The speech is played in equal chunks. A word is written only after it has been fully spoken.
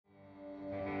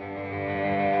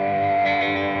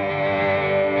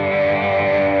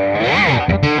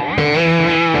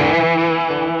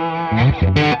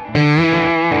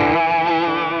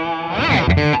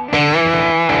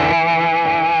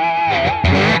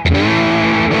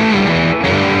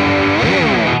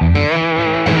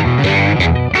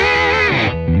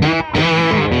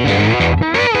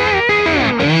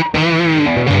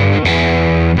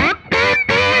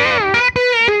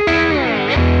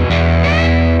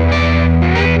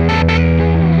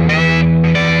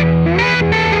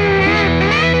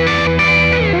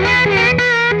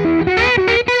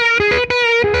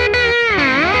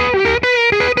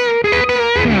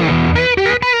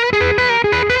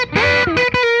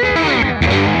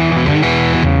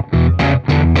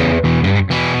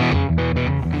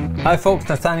Hi folks,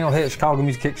 Nathaniel here at Chicago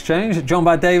Music Exchange, joined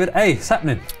by David. Hey, what's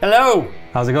happening? Hello.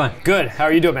 How's it going? Good. How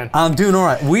are you doing, man? I'm doing all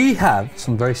right. We have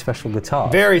some very special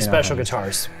guitars. Very special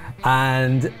guitars.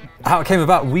 And how it came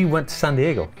about, we went to San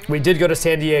Diego. We did go to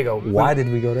San Diego. Why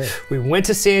did we go there? We went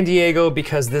to San Diego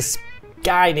because this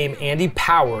guy named Andy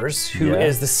Powers, who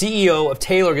is the CEO of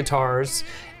Taylor Guitars,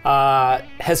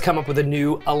 has come up with a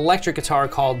new electric guitar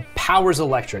called Powers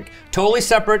Electric. Totally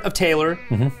separate of Taylor.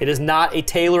 It is not a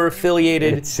Taylor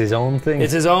affiliated. It's his own thing.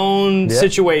 It's his own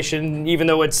situation, even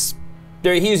though it's,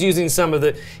 he's using some of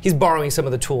the, he's borrowing some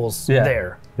of the tools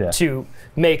there to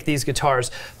make these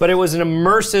guitars. But it was an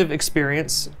immersive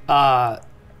experience,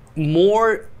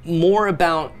 more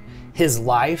about his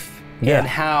life and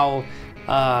how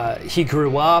he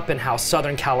grew up and how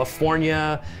Southern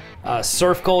California,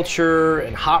 surf culture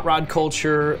and hot rod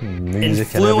culture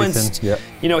influenced,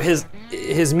 you know,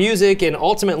 his music and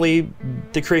ultimately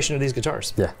the creation of these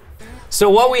guitars. So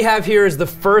what we have here is the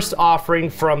first offering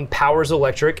from Powers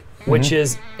Electric, which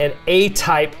is an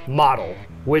A-type model,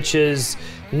 which is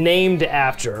named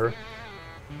after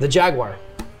the Jaguar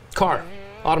car,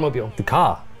 automobile. The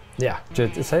car? Yeah. Say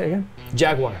it again?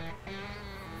 Jaguar.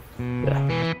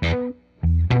 Yeah.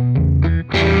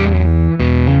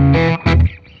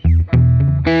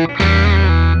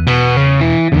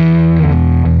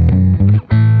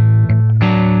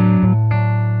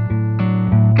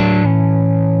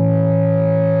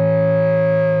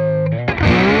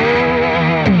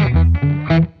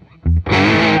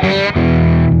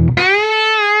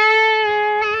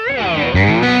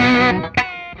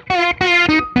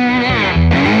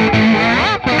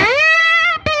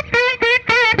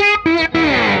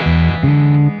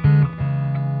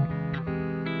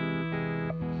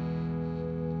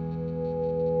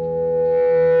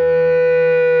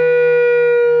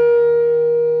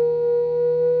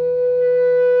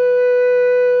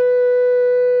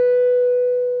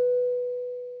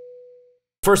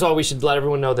 First of all, we should let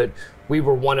everyone know that we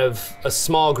were one of a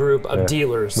small group of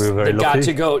dealers that got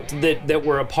to go, that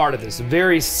were a part of this. A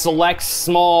very select,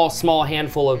 small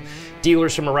handful of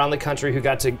dealers from around the country who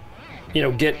got to, you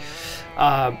know, get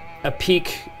a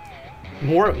peek,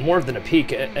 more than a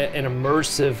peek, an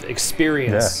immersive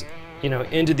experience, you know,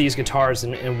 into these guitars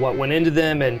and what went into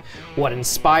them and what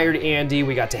inspired Andy.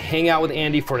 We got to hang out with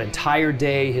Andy for an entire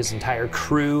day, his entire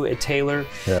crew at Taylor.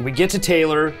 We get to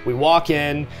Taylor, we walk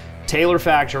in, Taylor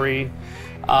factory,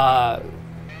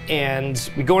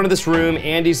 and we go into this room.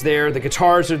 Andy's there, the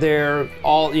guitars are there,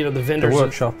 all, you know, the vendors,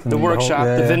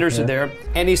 the vendors are there,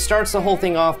 and he starts the whole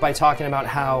thing off by talking about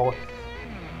how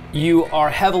you are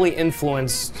heavily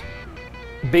influenced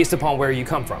based upon where you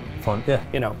come from.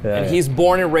 You know, and he's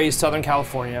born and raised Southern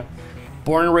California,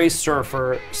 born and raised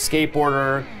surfer,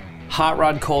 skateboarder, hot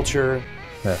rod culture,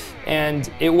 and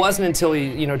it wasn't until he,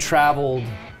 you know, traveled,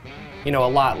 you know, a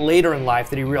lot later in life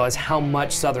that he realized how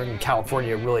much Southern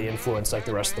California really influenced like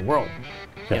the rest of the world.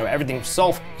 You know, everything,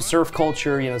 surf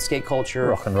culture, you know, skate culture,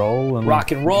 rock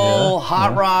and roll,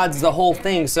 hot rods, the whole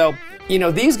thing. So, you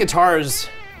know, these guitars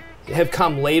have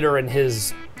come later in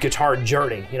his guitar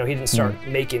journey. You know, he didn't start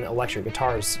making electric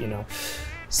guitars, you know.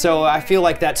 So I feel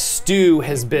like that stew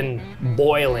has been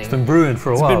boiling. It's been brewing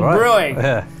for a while, It's been brewing.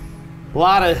 A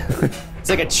lot of,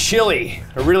 it's like a chili,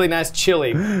 a really nice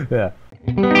chili.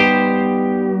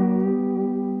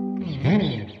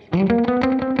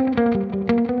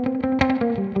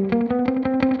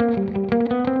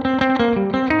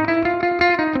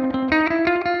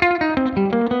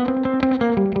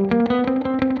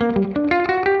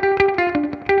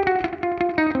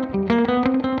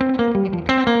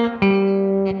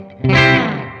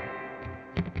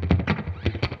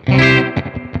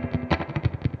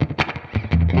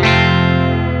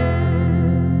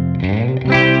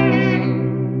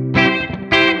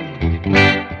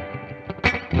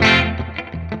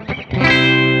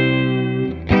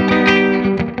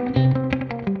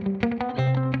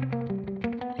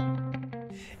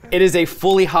 It is a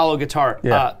fully hollow guitar,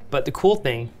 but the cool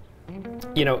thing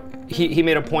you know, he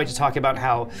made a point to talk about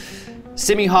how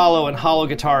semi-hollow and hollow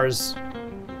guitars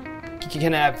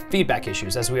can have feedback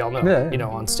issues, as we all know, you know,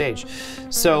 on stage.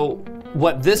 So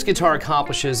what this guitar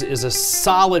accomplishes is a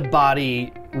solid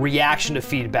body reaction to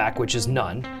feedback, which is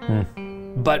none,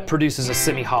 but produces a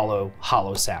semi-hollow,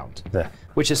 hollow sound,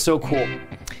 which is so cool.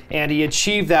 And he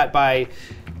achieved that by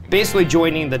basically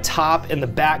joining the top and the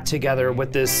back together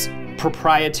with this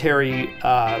proprietary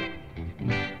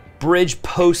bridge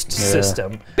post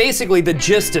system. Basically, the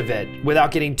gist of it,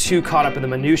 without getting too caught up in the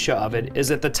minutia of it, is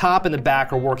that the top and the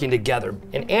back are working together.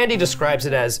 And Andy describes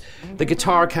it as the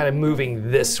guitar kind of moving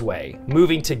this way,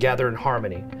 moving together in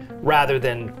harmony, rather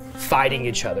than fighting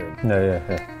each other.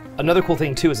 Another cool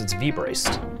thing too is it's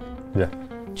V-braced.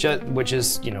 Which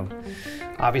is, you know,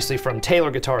 obviously from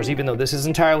Taylor guitars, even though this is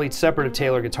entirely separate of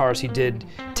Taylor guitars, he did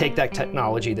take that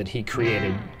technology that he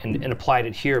created and applied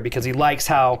it here because he likes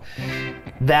how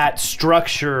that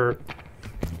structure.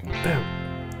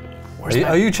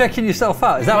 Are you checking yourself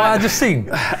out? Is that what I just seen?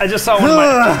 I just saw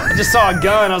I just saw a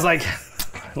gun. I was like,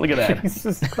 look at that.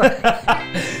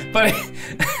 But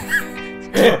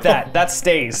keep that. That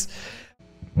stays.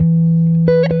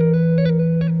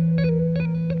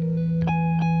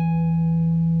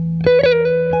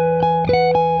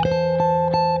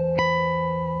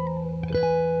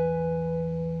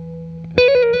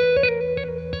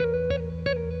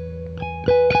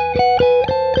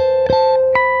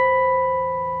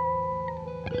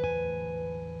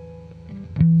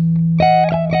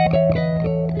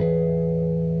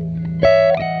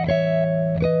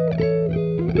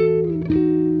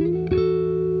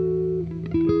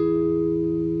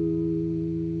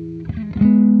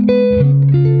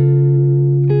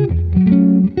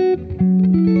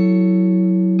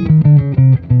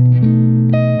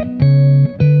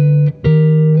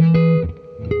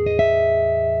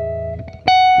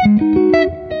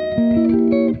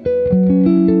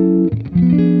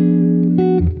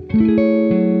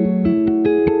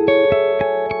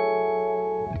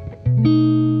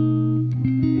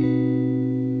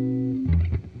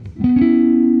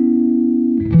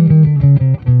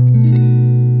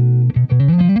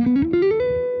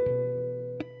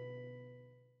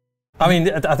 I mean,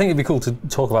 I think it'd be cool to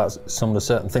talk about some of the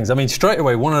certain things. I mean, straight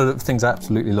away, one of the things I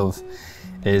absolutely love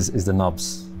is the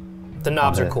knobs. The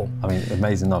knobs are cool. I mean,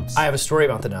 amazing knobs. I have a story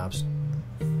about the knobs.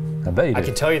 I bet you do. I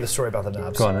can tell you the story about the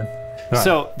knobs. Go on then. Right.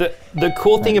 So the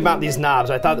cool thing about these knobs,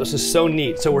 I thought this was so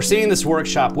neat. So we're sitting in this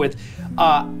workshop with,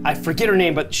 I forget her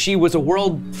name, but she was a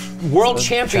world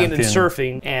champion in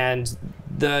surfing, and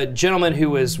the gentleman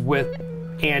who was with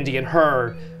Andy and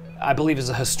her, I believe, is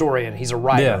a historian. He's a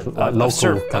writer of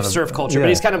surf culture, but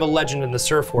he's kind of a legend in the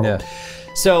surf world.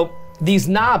 So these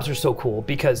knobs are so cool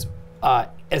because,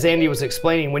 as Andy was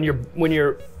explaining, when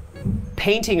you're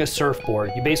painting a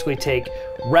surfboard, you basically take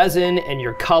resin and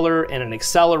your color and an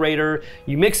accelerator,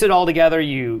 you mix it all together,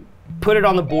 you put it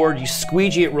on the board, you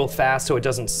squeegee it real fast so it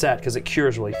doesn't set because it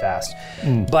cures really fast.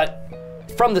 But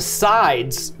from the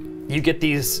sides, you get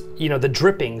these, you know, the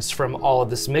drippings from all of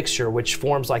this mixture, which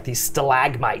forms like these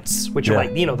stalagmites, which are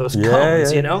like, you know, those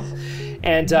cones, you know?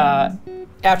 And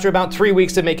after about 3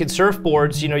 weeks of making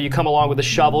surfboards, you know, you come along with a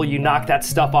shovel, you knock that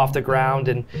stuff off the ground,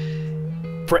 and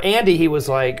for Andy, he was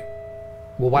like,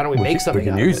 well, why don't we make something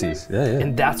out of it? We can use these,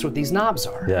 And that's what these knobs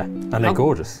are. And they're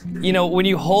gorgeous. You know, when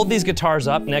you hold these guitars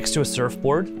up next to a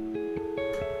surfboard,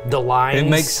 the lines... It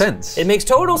makes sense. It makes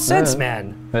total sense,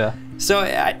 man. So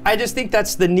I just think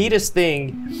that's the neatest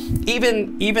thing.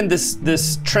 Even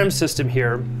this trim system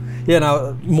here.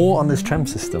 Now more on this trim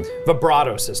system.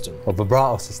 Vibrato system.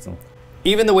 Vibrato system.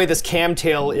 Even the way this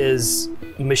camtail is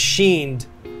machined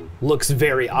looks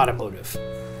very automotive.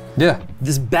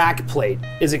 This back plate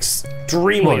is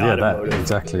extremely automotive.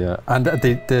 Exactly, And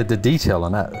the detail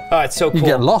on that. Oh, it's so cool. You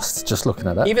get lost just looking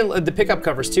at that. Even the pickup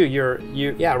covers too.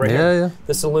 Right here.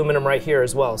 This aluminum right here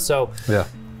as well. So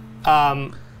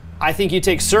I think you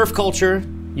take surf culture,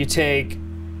 you take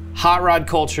hot rod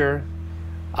culture,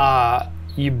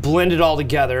 you blend it all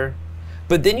together,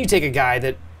 but then you take a guy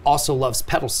that also loves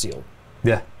pedal steel.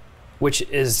 Which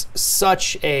is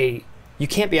such a, you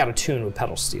can't be out of tune with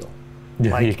pedal steel.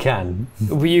 Like, you can.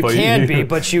 You can be,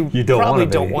 but you probably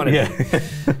don't want to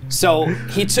be. So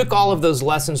he took all of those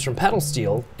lessons from pedal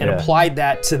steel and applied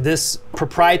that to this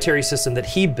proprietary system that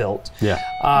he built.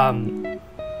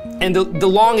 And the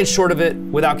long and short of it,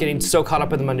 without getting so caught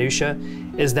up in the minutia,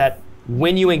 is that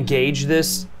when you engage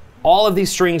this, all of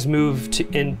these strings move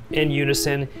in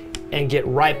unison and get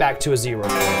right back to a 0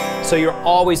 point. So you're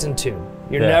always in tune.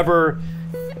 You're never,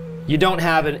 you don't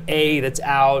have an A that's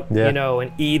out, you know,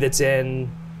 an E that's in,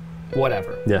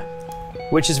 whatever.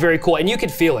 Which is very cool, and you can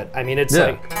feel it. I mean, it's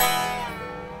like,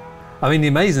 I mean, the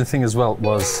amazing thing as well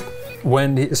was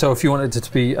when, so if you wanted it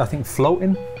to be, I think,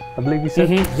 floating, I believe you said?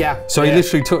 Yeah. So he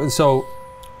literally took, so,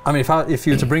 I mean, if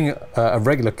you were to bring a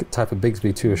regular type of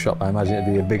Bigsby to a shop, I imagine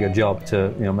it'd be a bigger job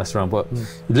to, you know, mess around, but you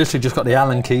literally just got the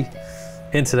Allen key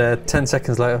into there, 10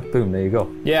 seconds later, boom, there you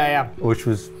go. Yeah. Which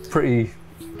was pretty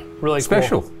really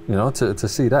special, cool. You know, to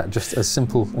see that, just as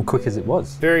simple and quick as it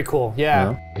was. Very cool,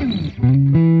 yeah. You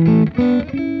know?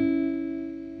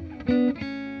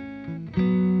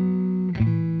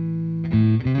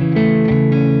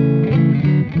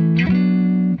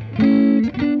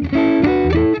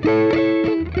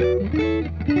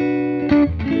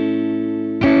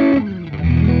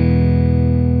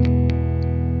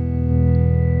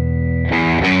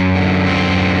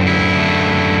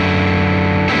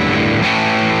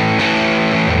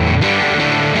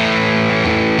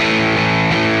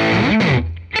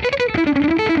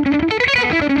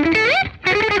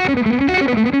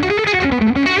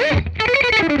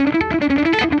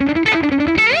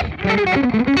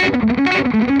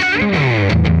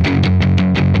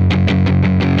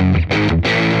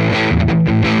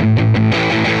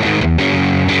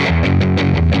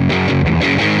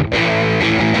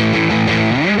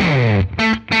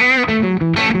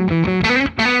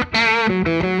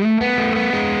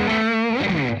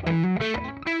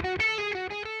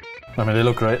 I mean, they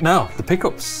look great. Now, the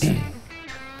pickups.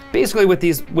 Basically,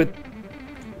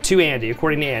 to Andy,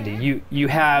 according to Andy, you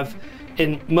have,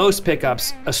 in most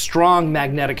pickups, a strong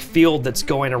magnetic field that's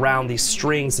going around these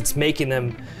strings that's making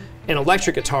them, in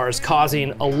electric guitars,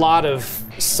 causing a lot of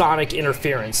sonic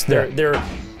interference. They're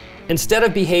instead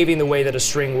of behaving the way that a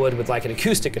string would with like an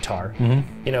acoustic guitar,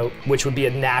 you know, which would be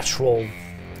a natural,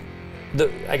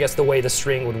 I guess the way the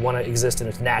string would want to exist in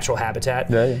its natural habitat.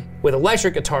 With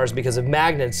electric guitars, because of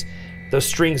magnets, those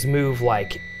strings move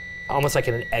like almost like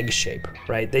in an egg shape,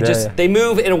 right? They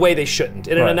move in a way they shouldn't,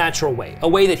 in a natural way, a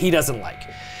way that he doesn't like.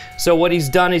 So what he's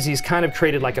done is he's kind of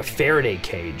created like a Faraday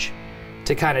cage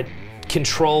to kind of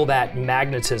control that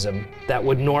magnetism that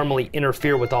would normally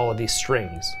interfere with all of these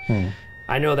strings.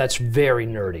 I know that's very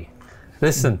nerdy.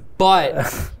 Listen.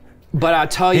 But I'll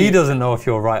tell you... He doesn't know if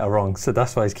you're right or wrong, so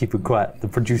that's why he's keeping quiet, the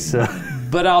producer.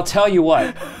 But I'll tell you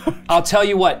what.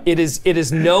 It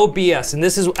is no BS, and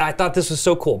I thought this was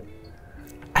so cool.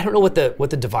 I don't know what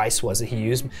the device was that he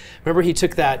used. Remember he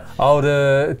took that... Oh,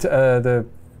 the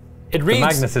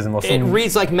magnetism or something. It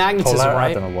reads like magnetism,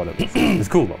 right? I don't know what it was. It's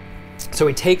cool though. So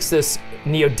he takes this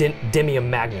neodymium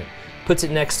magnet, puts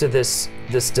it next to this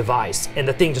device, and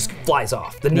the thing just flies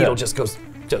off. The needle just goes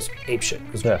apeshit.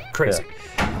 It goes crazy.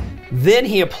 Then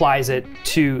he applies it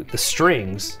to the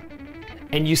strings,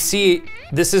 and you see,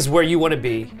 this is where you want to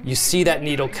be. You see that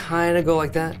needle kind of go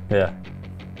like that. Yeah.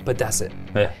 But that's it.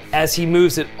 Yeah. As he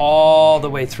moves it all the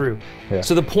way through. Yeah.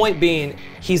 So the point being,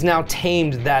 he's now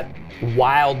tamed that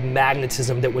wild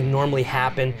magnetism that would normally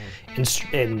happen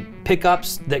in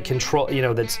pickups that control, you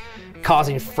know, that's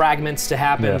causing fragments to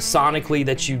happen sonically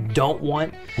that you don't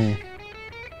want, and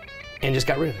just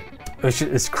got rid of it.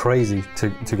 It's crazy to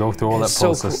go through all that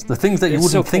process. Cool. The things that you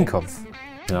wouldn't think of.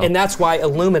 You know? And that's why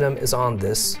aluminum is on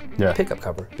this pickup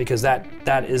cover, because that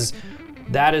is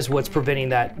what's preventing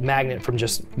that magnet from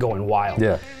just going wild.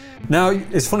 Yeah. Now,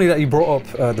 it's funny that you brought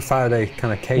up the Faraday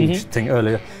kind of cage thing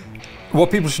earlier. What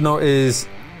people should know is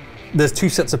there's two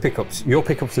sets of pickups. Your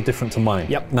pickups are different to mine.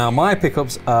 Yep. Now, my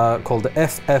pickups are called the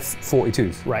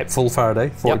FF42s. Right. Full Faraday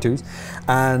 42s. Yep.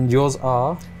 And yours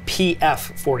are?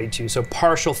 PF42, so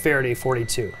partial Faraday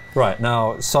 42. Right.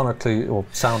 Now, sonically or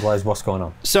sound-wise, what's going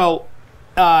on? So,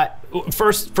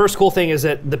 first cool thing is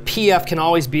that the PF can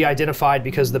always be identified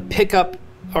because the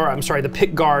the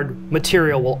pick guard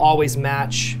material will always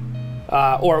match,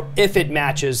 or if it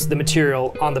matches the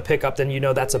material on the pickup, then you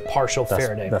know that's a partial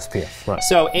Faraday. That's PF, right.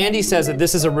 So Andy says that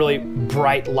this is a really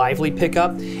bright, lively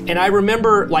pickup, and I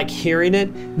remember like hearing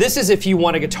it. This is if you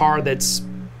want a guitar that's,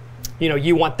 you know,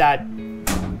 you want that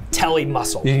telly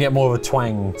muscle. You can get more of a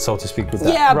twang, so to speak, with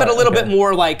that. Yeah, but a little bit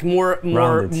more like more.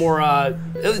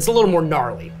 It's a little more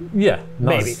gnarly. Yeah,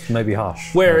 maybe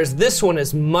harsh. Whereas this one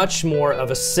is much more of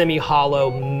a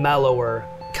semi-hollow, mellower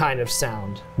kind of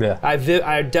sound. Yeah, I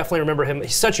definitely remember him.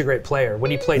 He's such a great player. When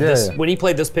he played when he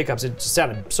played those pickups, it just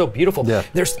sounded so beautiful. Yeah,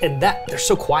 they're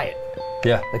so quiet.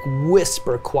 Yeah, like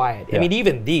whisper quiet. Yeah. I mean,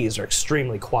 even these are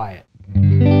extremely quiet.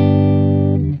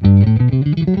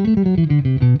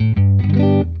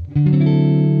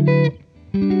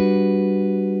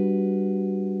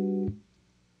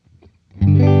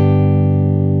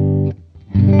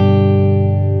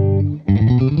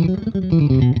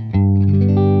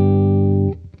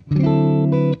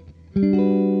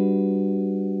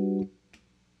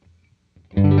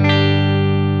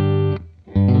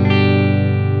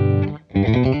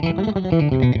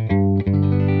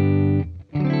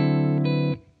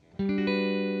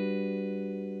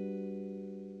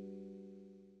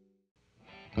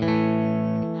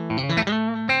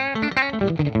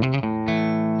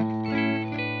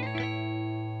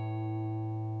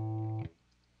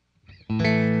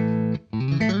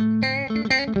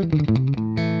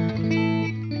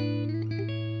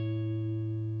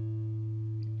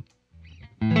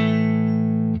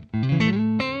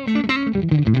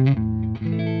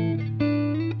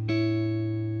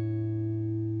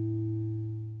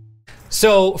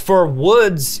 So for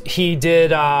woods, he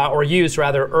did, or used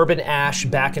rather, urban ash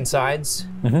back and sides,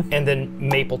 and then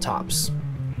maple tops.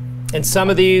 And some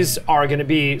of these are going to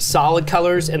be solid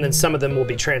colors, and then some of them will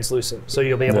be translucent. So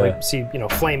you'll be able to see, you know,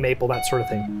 flame maple, that sort of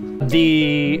thing.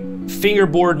 The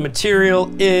fingerboard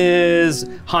material is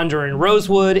Honduran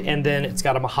rosewood, and then it's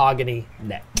got a mahogany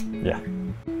neck. Yeah.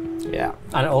 Yeah.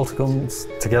 And it all comes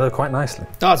together quite nicely.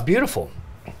 Oh, it's beautiful.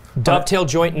 Dovetail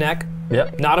joint neck.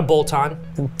 Yep. Not a bolt-on.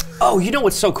 Oh, you know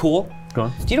what's so cool? Go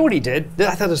on. Do you know what he did?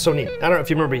 I thought it was so neat. I don't know if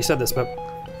you remember he said this, but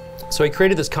so he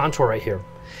created this contour right here.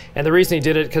 And the reason he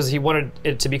did it because he wanted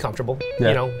it to be comfortable. Yeah.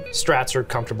 You know, strats are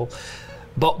comfortable.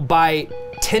 But by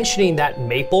tensioning that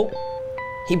maple,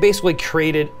 he basically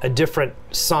created a different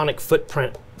sonic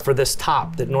footprint for this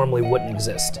top that normally wouldn't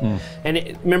exist.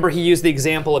 And remember he used the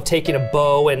example of taking a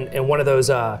bow and one of those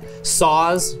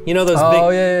saws, you know those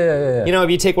big, yeah. You know,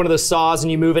 if you take one of those saws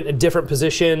and you move it in a different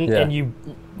position and you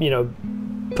know,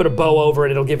 put a bow over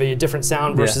it, it'll give you a different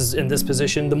sound versus in this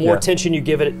position. The more tension you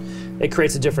give it, it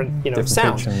creates a different, you know,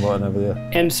 sound. Pitch and whatever,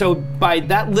 And so by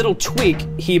that little tweak,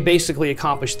 he basically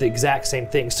accomplished the exact same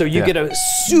thing. So you get a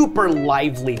super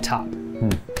lively top.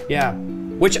 Yeah,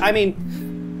 which I mean,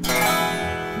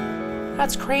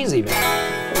 that's crazy,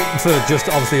 man. For just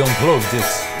obviously unplugged,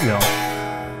 it's, you know.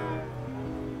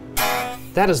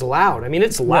 That is loud. I mean,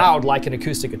 it's loud like an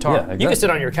acoustic guitar. Yeah, exactly. You can sit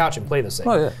on your couch and play this thing.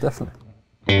 Oh yeah, definitely.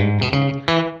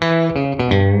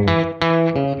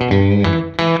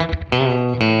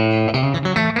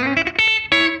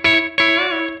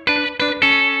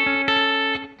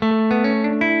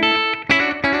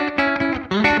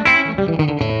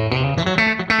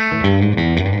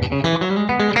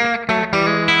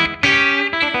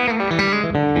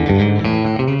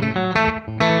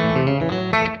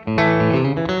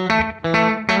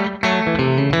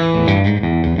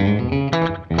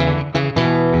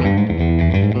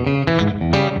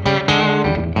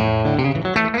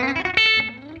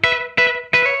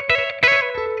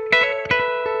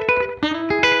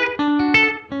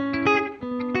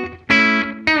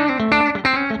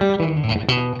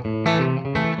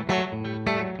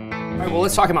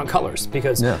 Let's talk about colors,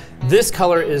 because this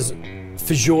color is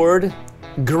Fjord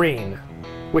green,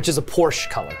 which is a Porsche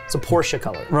color. It's a Porsche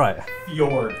color. Right.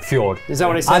 Fjord. Is that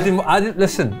what I said? I didn't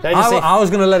listen. I was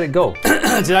going to let it go.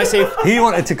 Did I say? He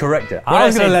wanted to correct it. I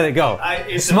was going to let it go.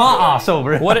 Smart ass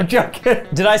over it. What a joke.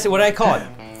 Did I say, what did I call it?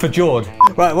 Fjord.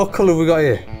 Right, what color we got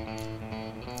here?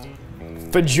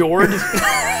 Fjord?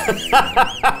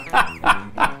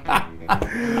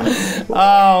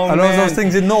 Oh, man. Are those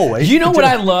things in Norway? You know what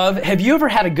I love? Have you ever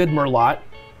had a good merlot?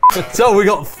 So we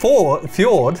got fjord,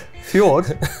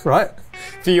 right?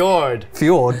 Fjord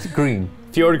green.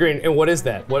 Fjord green. And what is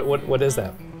that? What is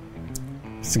that?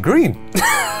 It's green.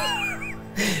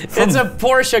 It's a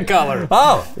Porsche color.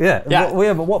 Oh, yeah. Yeah.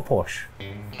 But what Porsche?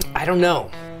 I don't know.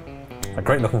 A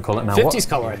great looking color now. 50s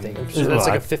color, I think. It's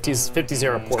like a 50s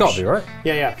era Porsche. It's got to be, right?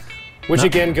 Yeah. Which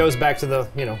again goes back to the,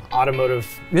 you know, automotive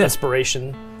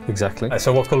inspiration. Exactly.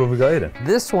 So what color have we got here then?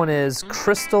 This one is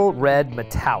crystal red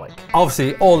metallic.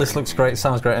 Obviously, all this looks great,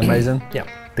 sounds great, amazing. Yeah.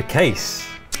 The case.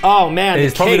 Oh man,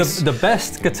 it's probably the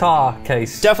best guitar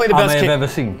case definitely the best I may have ever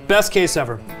seen. Best case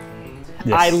ever.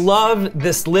 Yes. I love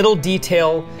this little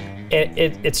detail.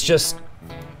 It's just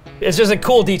a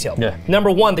cool detail. Yeah. Number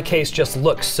one, the case just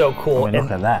looks so cool. I mean, look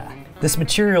at that. This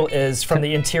material is from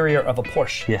the interior of a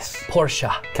Porsche. Yes.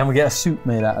 Porsche. Can we get a suit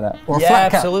made out of that? Or a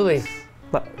flat cap? Absolutely.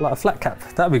 Like a flat cap.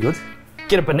 That'd be good.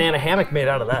 Get a banana hammock made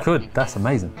out of that. You could. That's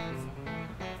amazing.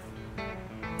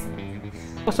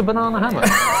 What's a banana hammock?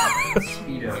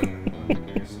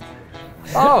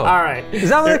 Oh. All right. Is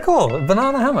that what they call it? A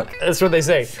banana hammock? That's what they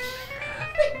say.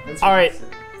 All right.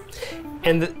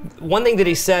 And one thing that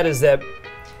he said is that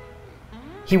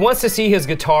he wants to see his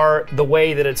guitar the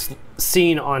way that it's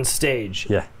seen on stage.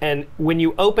 Yeah. And when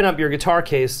you open up your guitar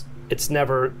case, it's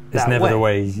never that way. The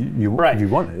way you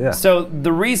want it, yeah. So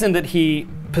the reason that he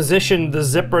positioned the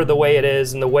zipper the way it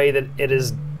is and the way that it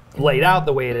is laid out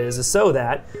the way it is so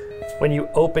that when you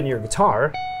open your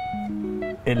guitar,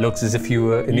 it looks as if you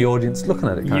were in the audience looking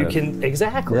at it.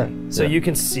 Exactly. Yeah. So you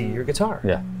can see your guitar.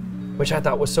 Yeah. Which I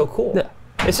thought was so cool. Yeah.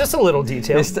 It's just a little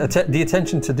detail. It's the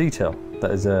attention to detail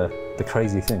that is the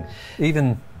crazy thing.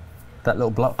 Even that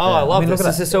little block. Oh, I love this.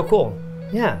 This is so cool.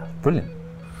 Yeah. Brilliant.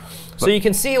 So you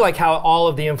can see like how all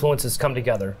of the influences come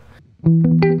together.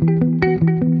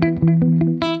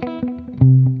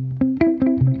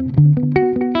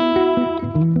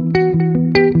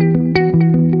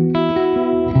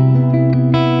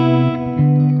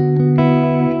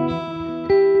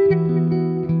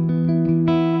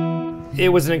 It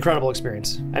was an incredible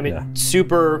experience. I mean,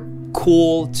 super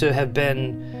cool to have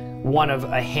been one of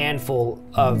a handful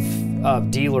of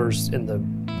dealers in the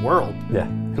world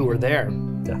who were there.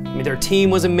 I mean, their team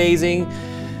was amazing.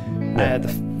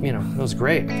 You know, it was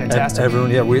great, fantastic.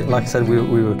 Everyone, like I said, we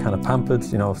were kind of pampered,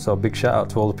 you know, so big shout out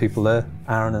to all the people there,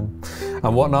 Aaron and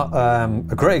whatnot.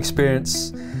 A great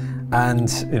experience,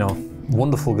 and, you know,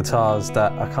 wonderful guitars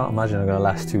that I can't imagine are going to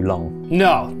last too long.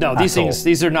 No,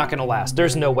 these are not going to last.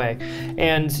 There's no way.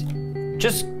 And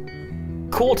just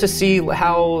cool to see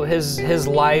how his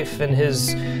life and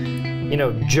his, you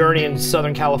know, journey in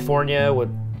Southern California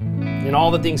and all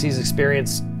the things he's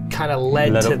experienced kind of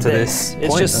led to this.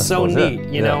 It's just so neat,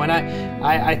 you know. And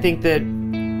I think that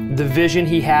the vision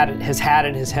he has had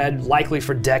in his head, likely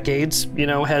for decades, you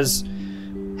know, has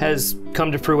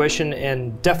come to fruition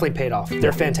and definitely paid off.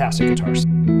 They're fantastic guitars.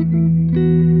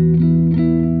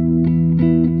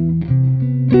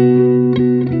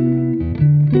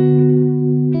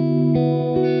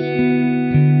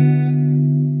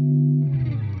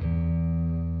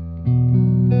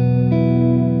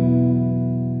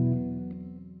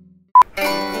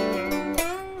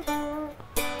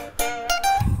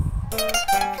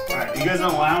 Alright, you guys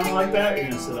don't lounge like that, or you're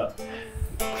gonna sit up?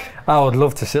 I would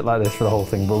love to sit like this for the whole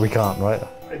thing, but we can't, right?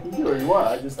 I can do what you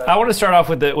want. I want to start off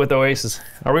with Oasis.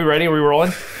 Are we ready? Are we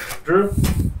rolling? Drew,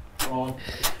 rolling. All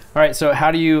right. So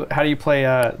how do you play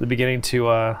the beginning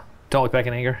to "Don't Look Back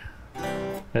in Anger"?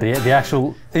 The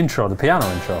actual intro, the piano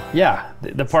intro. Yeah,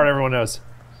 the part everyone knows.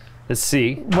 It's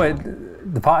C. Wait,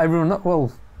 the part everyone knows.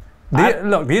 Well,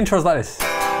 look, the intro's like this: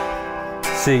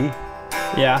 C.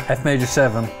 Yeah. F major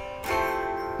 7.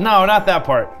 No, not that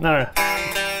part. No.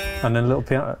 And then a little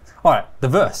piano. All right, the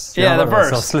verse. Yeah, the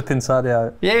verse. So slip inside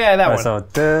the. Yeah, that one. So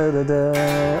da da da,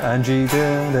 and G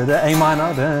da da da, A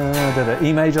minor, da da da,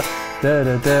 E major, da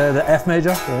da da, the F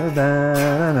major, da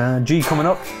da da, G coming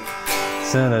up,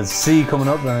 so there's C coming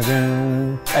up, da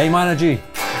da, A minor, G.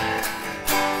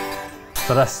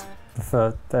 So that's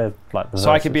like the.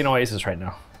 So I could be an Oasis right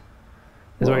now.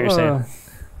 Is what you're saying?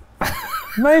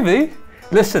 Maybe.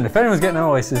 Listen, if anyone's getting an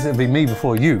Oasis, it'll be me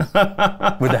before you, with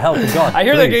the help of God. I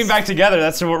hear they're getting back together.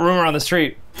 That's the rumor on the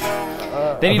street.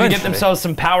 They need to get themselves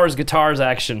some Powers Guitars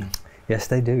action. Yes,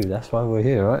 they do. That's why we're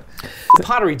here, right? The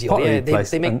pottery deal. Pottery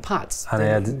they make pots. And they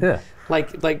had,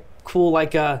 like cool,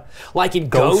 like in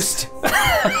Ghost. Like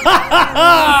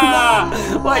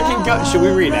in Ghost. Should we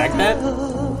reenact that?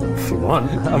 If you want.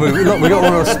 I mean, look, we got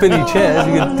one of those spinny chairs.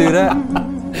 You can do that.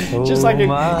 Just like you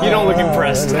don't look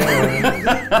impressed.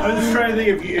 I was just trying to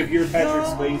think if you're Patrick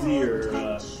Swayze or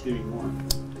Demi Moore.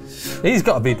 He's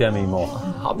got to be Demi Moore.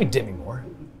 I'll be Demi Moore.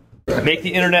 Make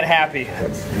the internet happy.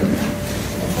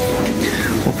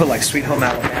 We'll put like Sweet Home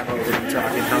Alabama over the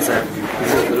talking. How's that?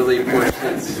 Is it literally important?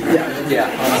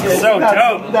 Yeah. So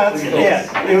dope. That's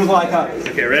it was like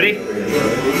okay, ready?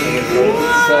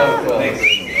 So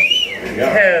close.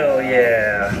 Hell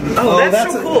yeah. Oh,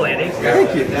 that's so cool, Andy.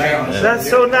 Thank you. That's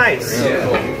so nice.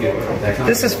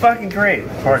 This is fucking great.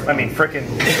 I mean, frickin'.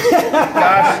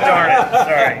 Gosh darn it.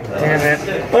 Sorry. Damn it.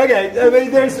 Okay, I mean,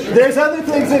 there's other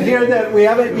things in here that we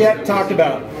haven't yet talked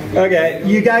about. Okay,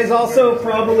 you guys also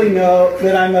probably know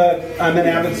that I'm an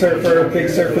avid surfer, big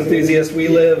surf enthusiast. We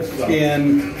live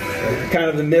in kind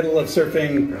of the middle of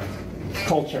surfing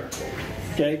culture.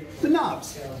 Okay, the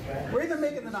knobs. We're even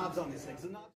making the knobs on these things.